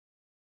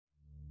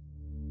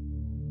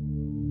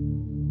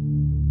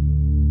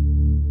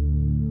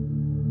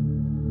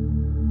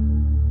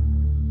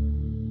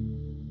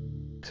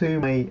to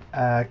my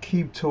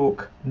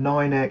CubeTalk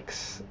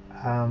 9X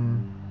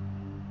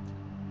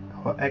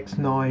or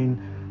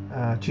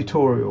X9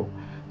 tutorial.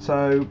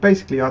 So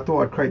basically I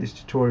thought I'd create this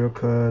tutorial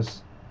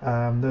because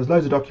there's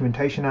loads of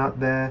documentation out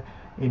there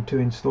to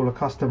install a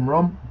custom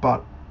ROM,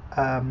 but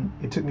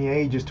it took me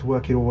ages to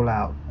work it all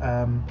out.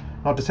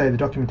 Not to say the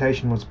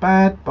documentation was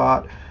bad,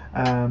 but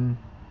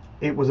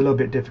it was a little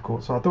bit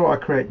difficult. So I thought I'd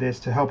create this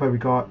to help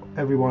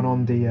everyone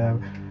on the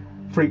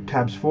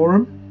FreakTabs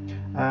forum.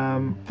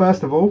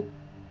 First of all,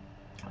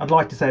 I'd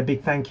like to say a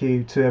big thank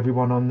you to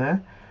everyone on there.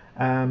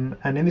 And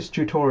in this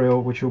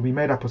tutorial, which will be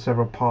made up of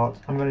several parts,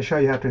 I'm going to show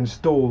you how to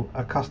install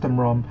a custom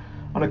ROM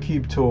on a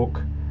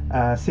CubeTalk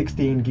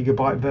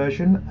 16GB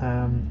version.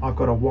 I've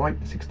got a white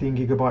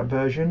 16GB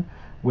version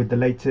with the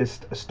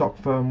latest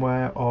stock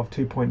firmware of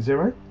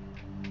 2.0.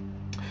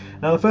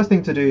 Now the first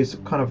thing to do is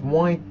kind of,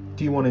 why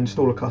do you want to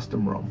install a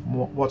custom ROM?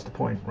 What's the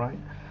point, right?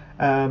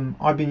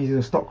 I've been using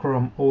a stock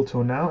ROM all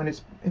till now, and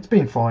it's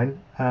been fine,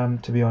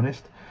 to be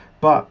honest.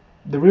 But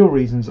the real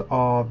reasons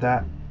are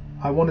that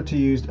I wanted to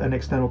use an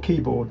external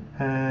keyboard,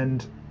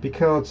 and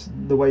because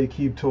the way the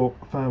CubeTalk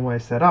firmware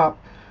is set up,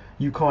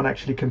 you can't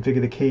actually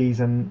configure the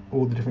keys, and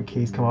all the different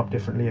keys come up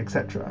differently,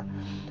 etc.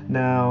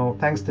 Now,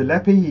 thanks to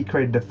Leppy, he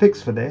created a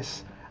fix for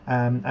this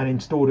and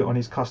installed it on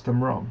his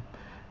custom ROM.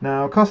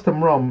 Now,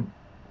 custom ROM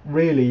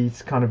really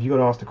is kind of, you got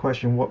to ask the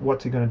question,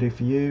 what's it going to do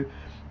for you?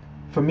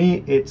 For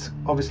me, it's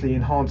obviously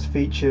enhanced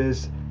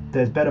features.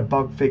 There's better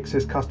bug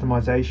fixes,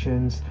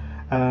 customizations.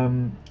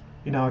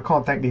 You know, I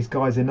can't thank these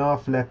guys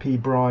enough,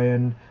 Leppy,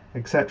 Brian,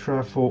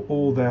 etc., for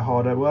all their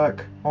hard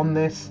work on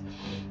this.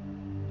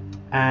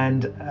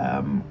 And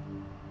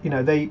you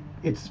know,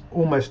 it's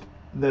almost,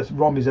 the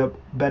ROM is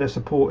better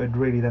supported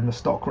really than the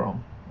stock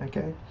ROM.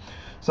 Okay,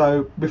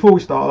 so before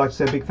we start, I'd like to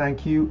say a big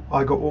thank you.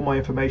 I got all my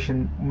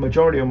information,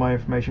 majority of my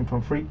information,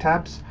 from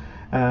FreakTabs.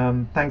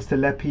 Thanks to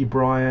Leppy,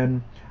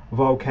 Brian,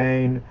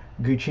 Volcane,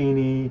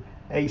 Guccini,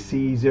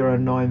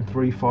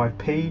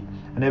 AC0935P,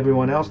 and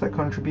everyone else that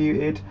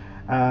contributed.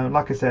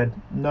 Like I said,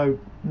 no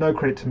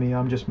credit to me.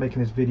 I'm just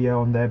making this video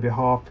on their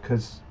behalf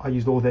because I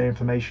used all their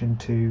information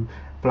to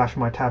flash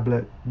my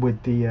tablet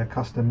with the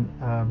custom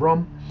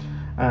ROM.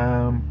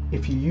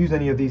 If you use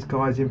any of these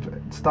guys'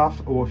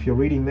 stuff, or if you're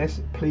reading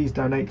this, please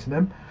donate to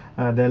them.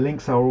 Their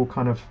links are all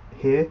kind of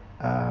here,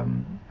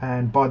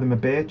 and buy them a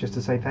beer just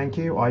to say thank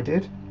you. I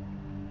did.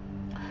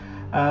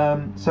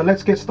 So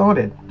let's get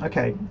started.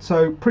 Okay,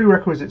 so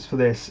prerequisites for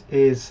this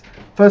is,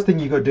 first thing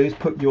you got to do is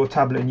put your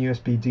tablet in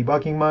USB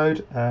debugging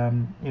mode.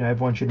 You know,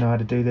 everyone should know how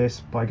to do this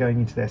by going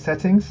into their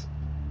settings.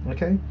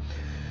 Okay.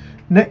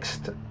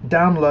 Next,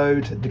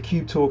 download the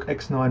CubeTalk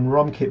X9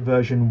 ROM kit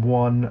version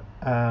 1.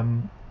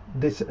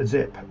 This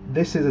zip.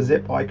 This is a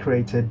zip I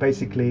created.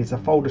 Basically, it's a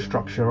folder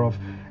structure of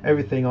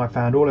everything I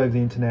found all over the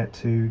internet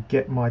to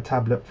get my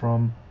tablet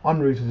from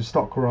unrooted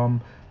stock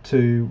ROM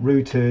to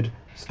rooted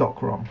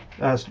stock ROM,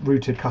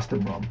 rooted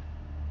custom ROM.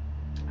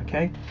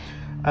 Okay.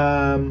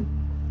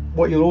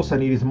 What you'll also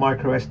need is a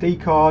micro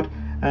SD card.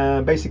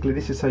 Basically,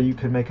 this is so you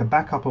can make a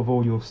backup of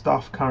all your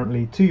stuff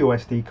currently to your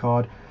SD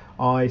card.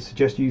 I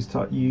suggest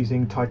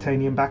using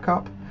titanium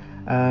backup.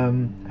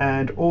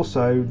 And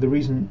also, the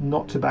reason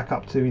not to back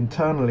up to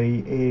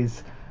internally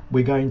is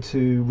we're going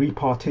to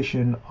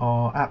repartition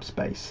our app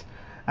space.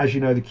 As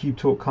you know, the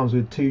CubeTalk comes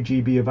with 2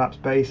 GB of app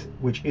space,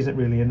 which isn't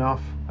really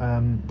enough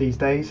these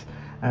days,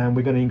 and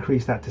we're going to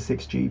increase that to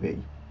 6 GB.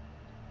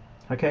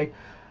 Okay.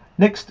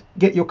 Next,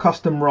 get your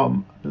custom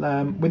ROM.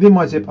 Within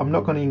my zip, I'm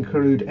not going to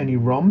include any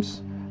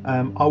ROMs.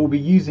 I will be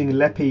using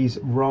Leppy's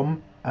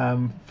ROM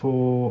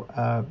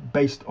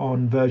based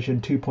on version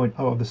 2.0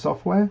 of the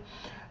software,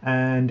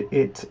 and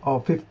it's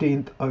of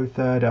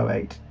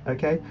 15/03/08.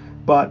 Okay,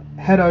 but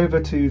head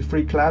over to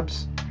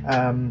FreakTabs,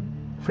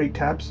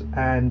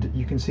 and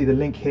you can see the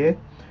link here.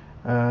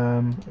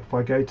 If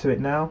I go to it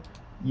now,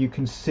 you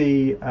can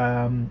see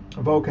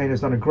Volcane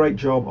has done a great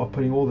job of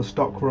putting all the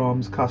stock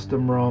ROMs,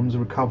 custom ROMs,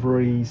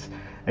 recoveries,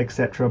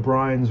 etc.,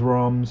 Brian's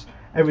ROMs,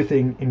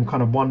 everything in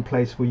kind of one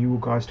place for you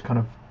guys to kind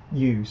of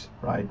use,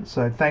 right?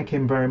 So thank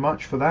him very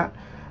much for that.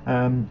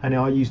 And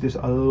I use this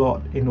a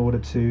lot in order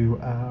to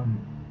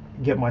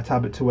get my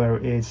tablet to where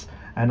it is,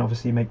 and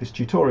obviously make this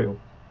tutorial.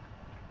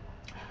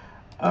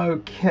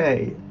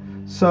 Okay,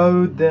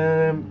 so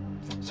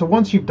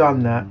once you've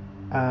done that,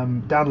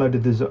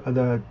 downloaded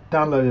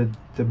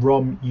the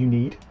ROM you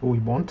need or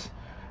you want,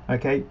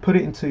 okay, put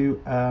it into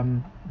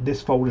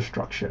this folder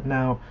structure.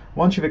 Now,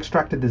 once you've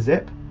extracted the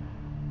zip,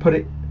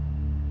 put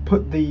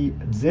the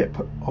zip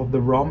of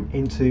the ROM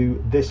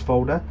into this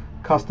folder,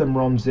 custom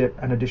ROM zip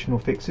and additional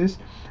fixes,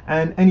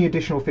 and any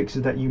additional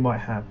fixes that you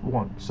might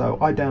want. So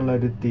I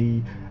downloaded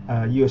the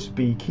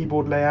USB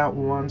keyboard layout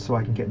one so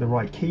I can get the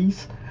right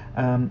keys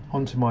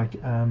onto my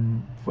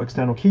for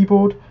external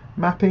keyboard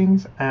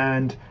mappings,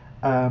 and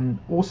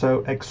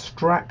also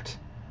extract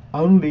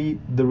only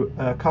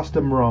the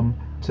custom ROM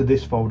to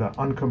this folder,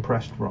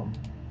 uncompressed ROM.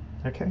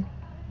 Okay,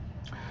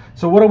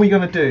 so what are we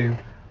going to do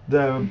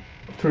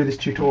through this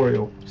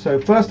tutorial? So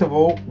first of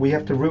all, we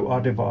have to root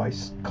our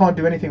device. Can't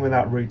do anything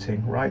without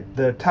rooting, right?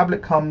 The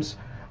tablet comes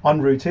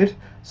unrooted.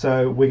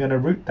 So we're going to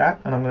root that,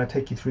 and I'm going to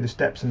take you through the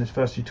steps in this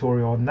first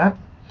tutorial on that.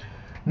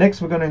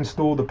 Next, we're going to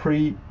install the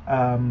preloader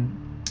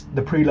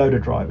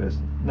drivers.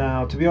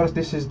 Now, to be honest,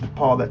 this is the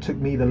part that took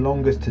me the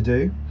longest to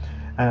do,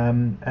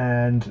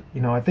 and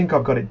you know, I think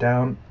I've got it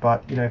down.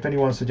 But you know, if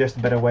anyone suggests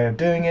a better way of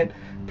doing it,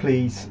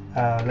 please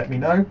let me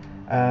know.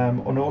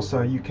 And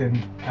also, you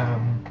can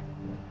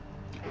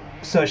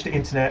search the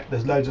internet.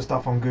 There's loads of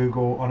stuff on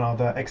Google, on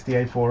other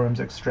XDA forums,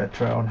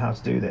 etc., on how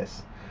to do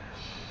this.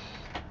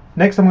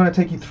 Next, I'm going to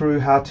take you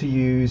through how to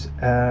use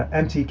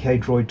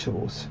MTK Droid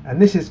Tools,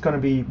 and this is going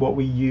to be what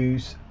we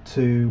use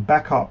to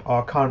back up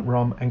our current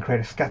ROM and create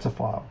a scatter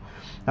file.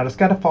 Now, the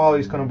scatter file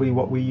is going to be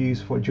what we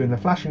use for during the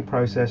flashing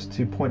process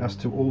to point us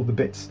to all the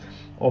bits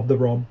of the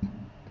ROM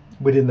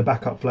within the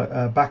backup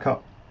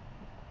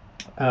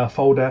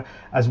folder,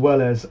 as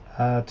well as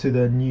to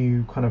the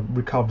new kind of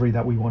recovery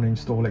that we want to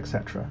install,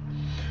 etc.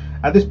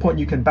 At this point,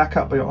 you can back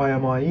up your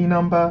IMEI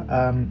number.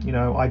 You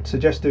know, I'd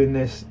suggest doing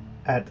this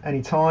at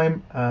any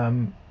time.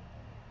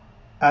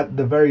 At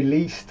the very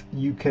least,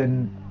 you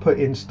can put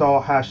in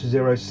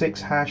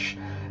 *#06#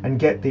 and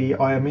get the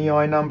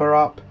IMEI number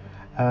up.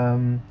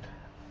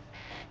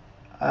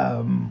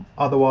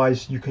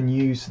 Otherwise, you can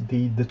use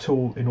the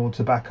tool in order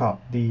to back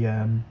up the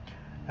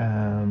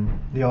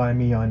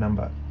IMEI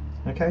number.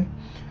 Okay.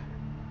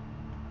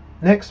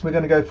 Next, we're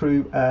going to go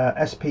through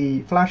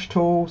SP Flash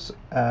Tools.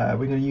 We're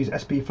going to use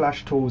SP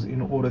Flash Tools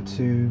in order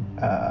to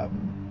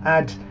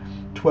add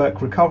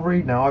TWRP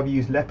Recovery. Now, I've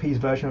used Leppy's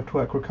version of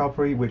TWRP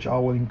Recovery, which I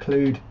will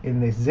include in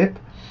this zip.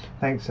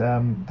 Thank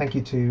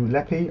you to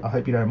Leppy. I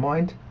hope you don't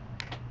mind.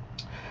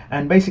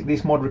 And basically,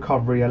 this mod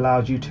recovery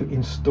allows you to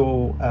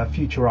install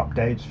future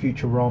updates,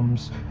 future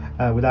ROMs,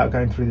 without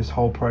going through this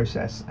whole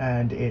process,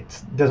 and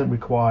it doesn't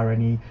require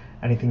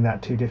anything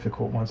that too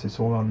difficult once it's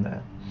all on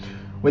there.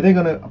 We're then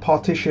going to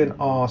partition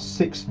our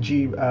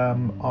 6GB,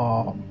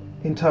 our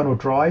internal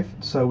drive,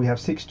 so we have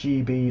 6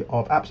 GB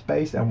of app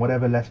space, and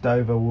whatever left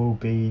over will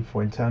be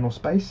for internal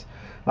space.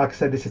 Like I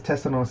said, this is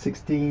tested on a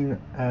 16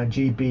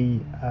 GB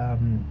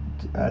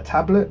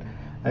tablet.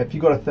 If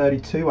you've got a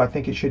 32, I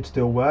think it should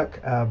still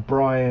work.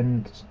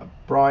 Brian,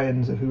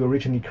 who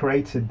originally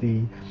created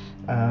the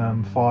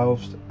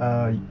files,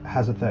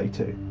 has a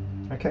 32.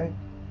 Okay.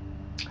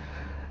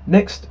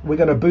 Next, we're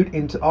going to boot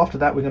into. After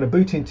that, we're going to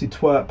boot into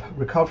TWRP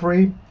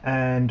Recovery,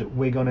 and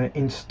we're going to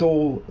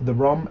install the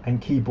ROM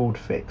and keyboard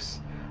fix.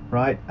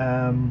 Right.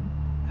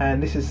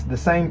 And this is the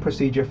same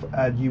procedure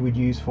you would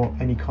use for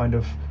any kind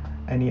of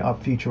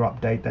future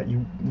update that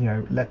you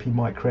know Leppy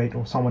might create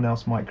or someone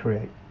else might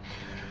create.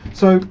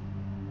 So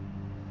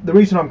the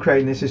reason I'm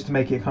creating this is to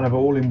make it kind of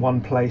all in one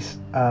place,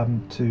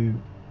 to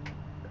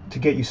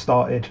get you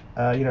started.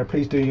 You know,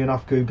 please do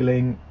enough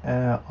Googling,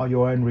 or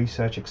your own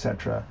research,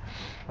 etc.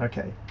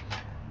 Okay.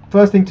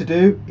 First thing to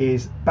do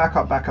is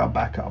backup.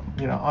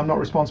 You know, I'm not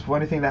responsible for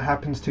anything that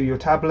happens to your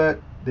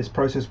tablet. This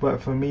process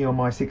worked for me on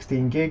my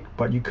 16 gig,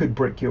 but you could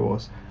brick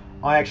yours.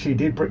 I actually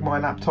did brick my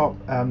laptop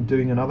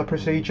doing another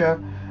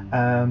procedure,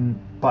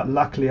 but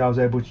luckily I was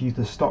able to use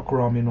the stock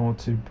ROM in order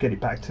to get it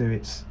back to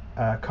its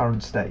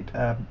current state,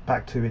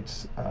 back to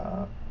its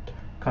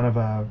kind of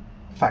a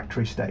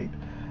factory state,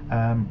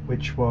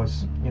 which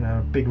was, you know,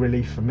 a big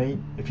relief for me.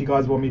 If you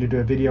guys want me to do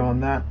a video on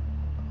that,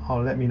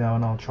 let me know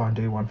and I'll try and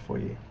do one for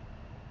you.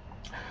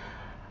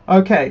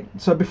 Okay,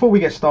 so before we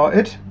get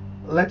started,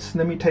 let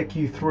me take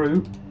you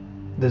through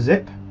the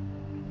zip.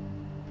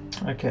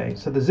 Okay,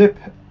 so the zip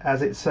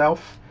as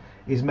itself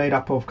is made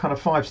up of kind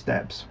of 5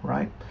 steps,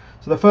 right?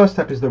 So the first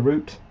step is the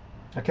root.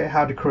 Okay,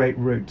 how to create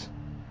root.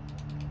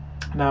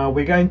 Now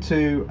we're going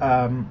to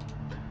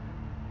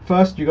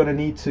first you're going to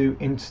need to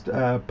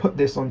put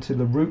this onto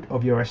the root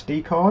of your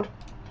SD card,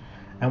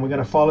 and we're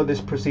going to follow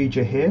this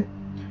procedure here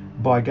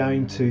by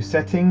going to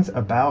settings,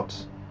 about,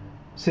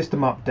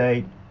 system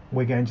update.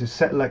 We're going to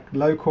select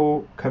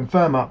local,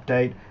 confirm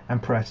update,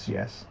 and press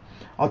yes.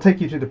 I'll take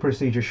you through the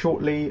procedure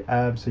shortly,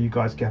 so you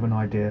guys can have an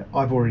idea.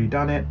 I've already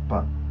done it,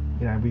 but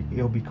you know,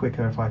 it'll be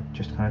quicker if I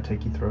just kind of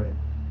take you through it.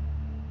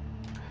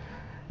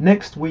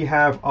 Next, we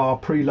have our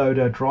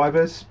preloader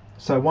drivers.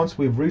 So once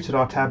we've rooted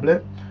our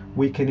tablet,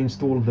 we can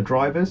install the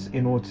drivers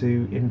in order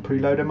to in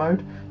preloader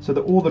mode, so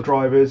that all the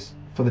drivers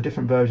for the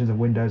different versions of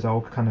Windows are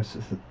all kind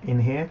of in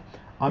here.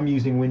 I'm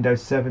using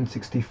Windows 7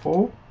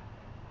 64,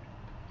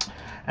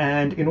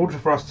 and in order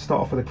for us to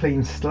start off with a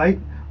clean slate,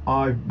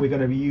 we're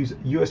going to use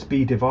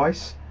USB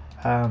device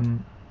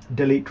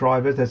delete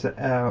drivers. There's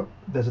a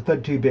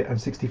 32-bit and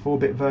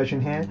 64-bit version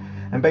here,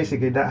 and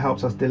basically that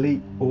helps us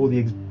delete all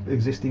the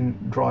existing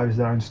drivers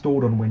that are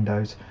installed on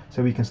Windows,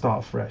 so we can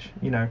start fresh.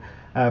 You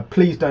know,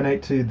 please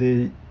donate to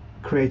the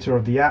creator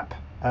of the app.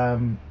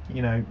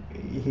 You know,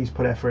 he's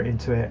put effort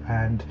into it,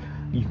 and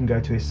you can go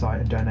to his site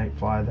and donate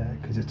via there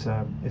because it's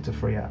a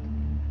free app.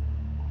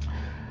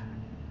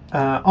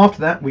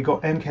 After that, we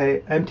got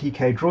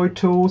MTK Droid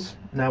Tools.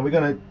 Now we're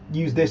going to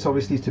use this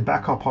obviously to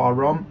back up our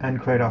ROM and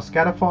create our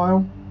scatter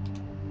file.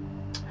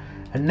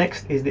 And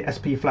next is the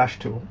SP Flash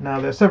tool. Now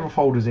there are several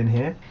folders in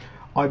here.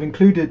 I've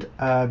included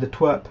the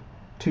TWRP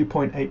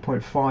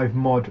 2.8.5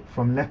 mod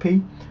from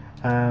Leppy,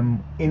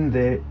 in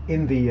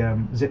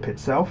the zip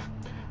itself,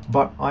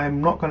 but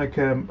I'm not going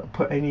to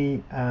put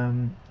any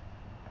of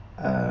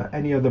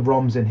the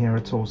ROMs in here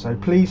at all. So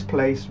please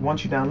place,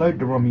 once you download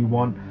the ROM you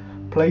want,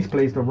 place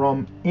the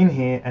ROM in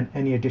here and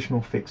any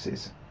additional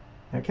fixes.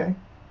 Okay.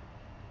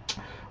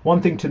 One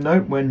thing to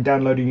note when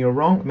downloading your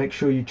ROM, make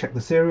sure you check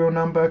the serial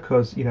number,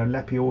 because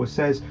LEPI always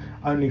says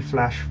only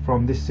flash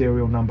from this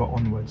serial number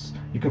onwards.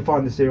 You can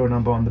find the serial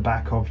number on the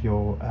back of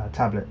your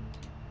tablet.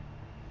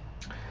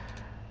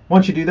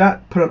 Once you do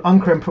that, put an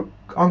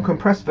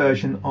uncompressed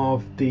version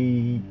of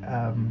the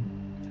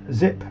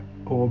zip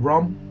or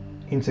ROM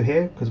into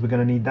here, because we're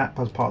going to need that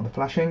as part of the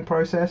flashing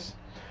process.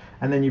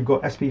 And then you've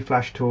got SP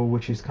Flash Tool,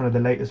 which is kind of the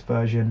latest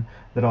version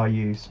that I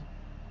use.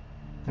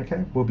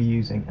 Okay, we'll be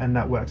using, and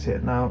that works here.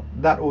 Now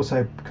that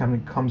also kind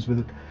of comes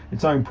with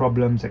its own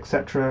problems,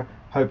 etc.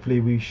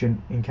 Hopefully we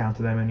shouldn't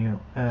encounter them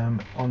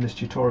on this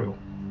tutorial.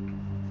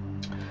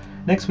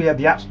 Next we have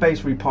the app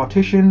space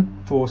repartition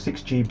for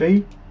 6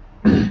 GB.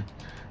 Now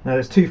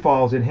there's 2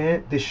 files in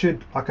here. This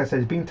should, like I said,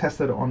 it's been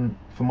tested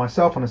for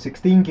myself on a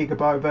 16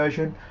 GB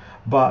version,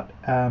 but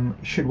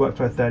it should work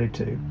for a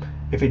 32.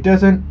 If it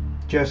doesn't,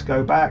 just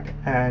go back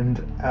and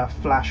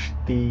flash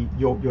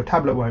your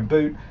tablet won't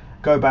boot.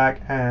 Go back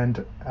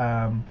and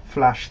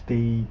flash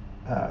the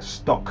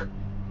stock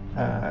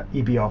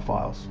EBR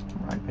files,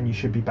 right? And you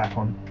should be back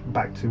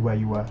to where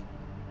you were.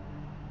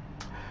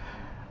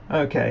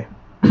 Okay.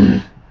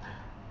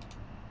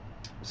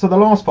 So the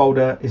last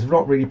folder is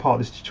not really part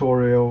of this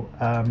tutorial.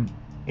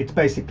 It's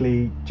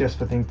basically just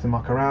for things to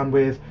muck around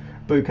with.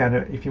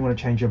 If you want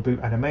to change your boot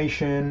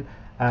animation,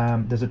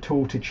 there's a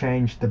tool to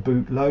change the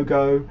boot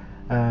logo,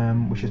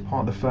 which is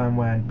part of the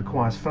firmware and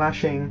requires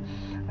flashing.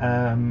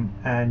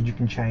 And you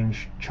can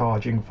change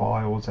charging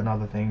files and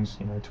other things,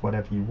 to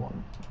whatever you want.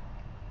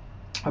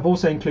 I've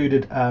also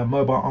included a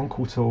mobile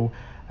uncle tool,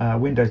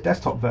 Windows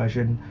desktop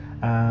version.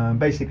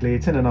 Basically,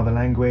 it's in another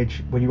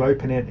language. When you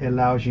open it, it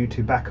allows you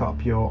to back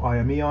up your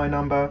IMEI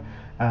number.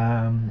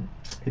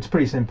 It's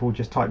pretty simple.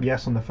 Just type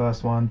yes on the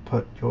first one,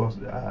 put your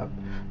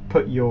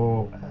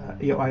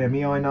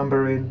IMEI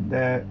number in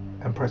there,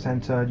 and press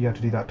enter. You have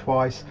to do that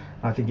twice.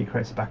 I think it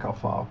creates a backup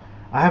file.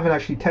 I haven't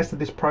actually tested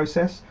this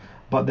process,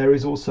 but there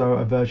is also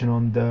a version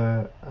on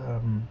the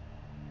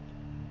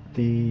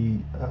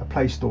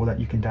Play Store that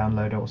you can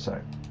download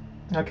also.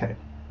 Okay,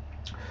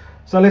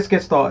 so let's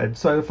get started.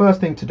 So the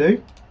first thing to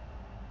do,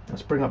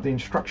 let's bring up the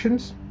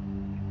instructions.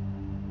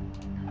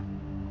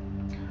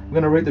 I'm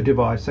going to root the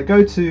device. So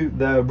go to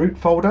the root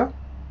folder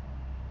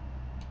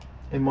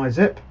in my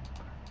zip,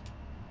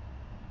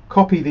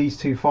 copy these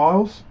 2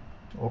 files,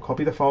 or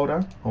copy the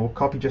folder, or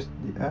copy just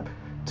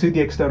to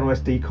the external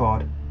SD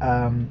card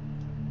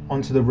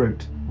onto the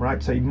root.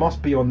 Right, so it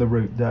must be on the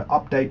root. The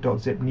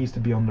update.zip needs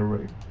to be on the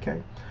root.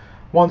 Okay.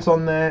 Once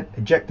on there,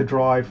 eject the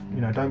drive.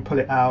 Don't pull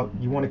it out.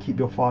 You want to keep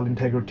your file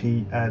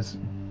integrity as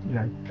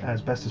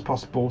best as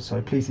possible.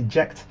 So please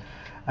eject,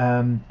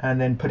 and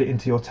then put it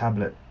into your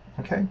tablet.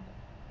 Okay.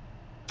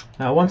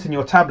 Now, once in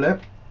your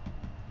tablet,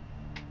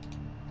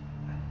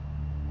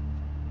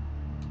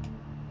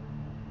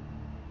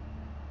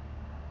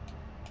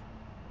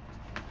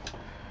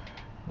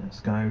 let's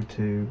go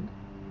to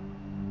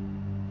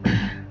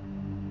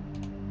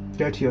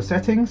your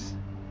settings,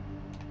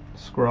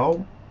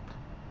 scroll,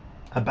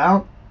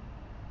 about,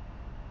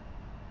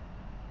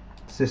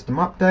 system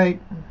update,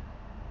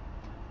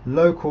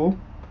 local,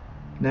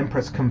 then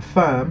press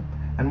confirm,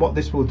 and what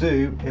this will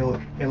do,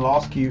 it'll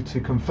ask you to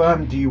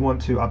confirm, do you want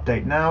to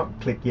update now?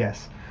 Click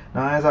yes.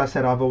 Now, as I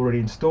said, I've already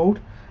installed.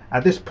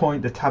 At this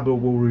point, the tablet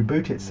will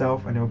reboot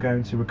itself and it'll go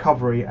into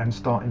recovery and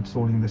start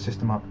installing the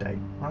system update.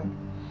 Right?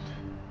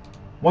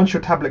 Once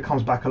your tablet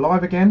comes back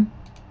alive again,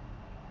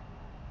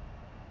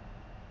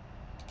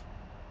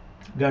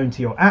 go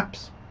into your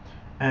apps,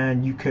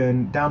 and you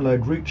can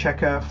download Root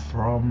Checker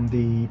from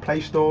the Play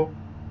Store,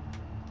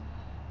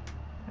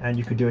 and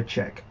you could do a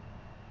check,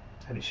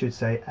 and it should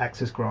say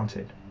access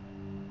granted.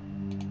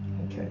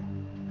 Okay.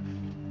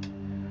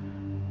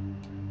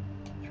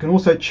 You can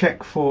also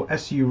check for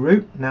SU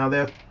root. Now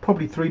there are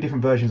probably 3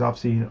 different versions I've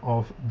seen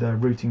of the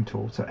rooting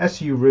tool. So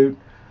SU root,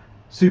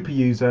 super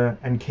user,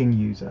 and king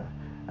user.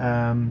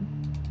 I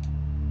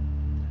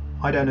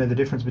don't know the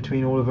difference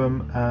between all of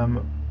them,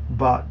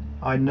 but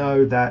I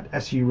know that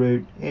SU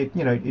root, it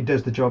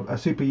does the job. A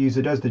super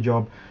user does the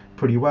job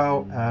pretty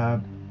well,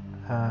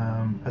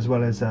 as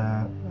well as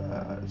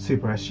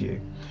super SU.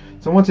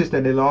 So once it's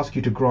done, it'll ask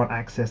you to grant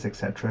access,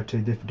 etc., to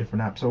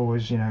different apps.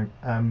 Always,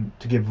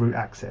 to give root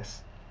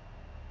access.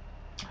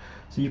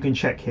 So you can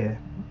check here.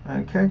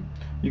 Okay.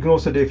 You can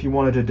also do, if you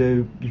wanted to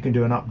do, you can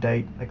do an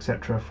update,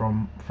 etc.,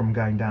 from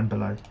going down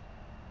below.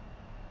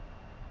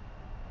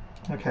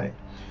 Okay.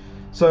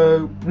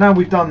 So now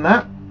we've done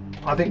that,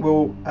 I think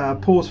we'll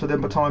pause for the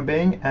time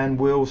being, and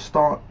we'll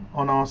start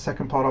on our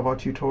second part of our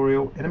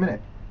tutorial in a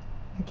minute.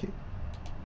 Thank you.